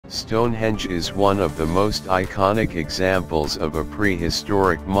Stonehenge is one of the most iconic examples of a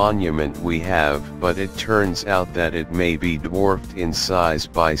prehistoric monument we have, but it turns out that it may be dwarfed in size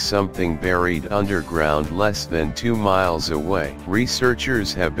by something buried underground less than 2 miles away.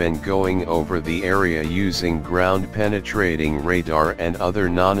 Researchers have been going over the area using ground-penetrating radar and other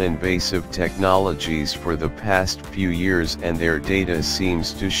non-invasive technologies for the past few years, and their data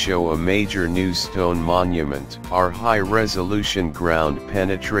seems to show a major new stone monument. Our high-resolution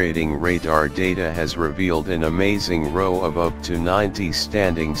ground-penetrating radar data has revealed an amazing row of up to 90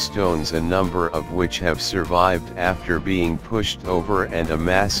 standing stones, a number of which have survived after being pushed over, and a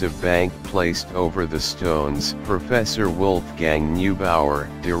massive bank placed over the stones. Professor Wolfgang Neubauer,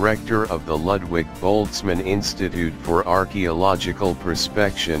 director of the Ludwig Boltzmann Institute for Archaeological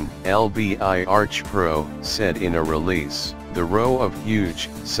Prospection, LBI ArchPro, said in a release. The row of huge,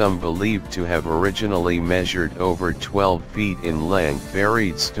 some believed to have originally measured over 12 feet in length,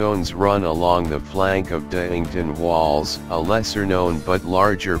 buried stones run along the flank of Durrington Walls, a lesser-known but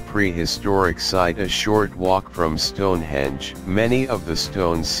larger prehistoric site a short walk from Stonehenge. Many of the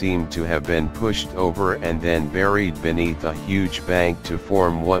stones seem to have been pushed over and then buried beneath a huge bank to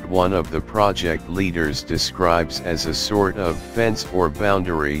form what one of the project leaders describes as a sort of fence or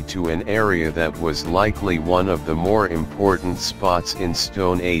boundary to an area that was likely one of the more important spots in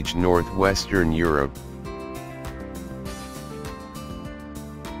Stone Age northwestern Europe.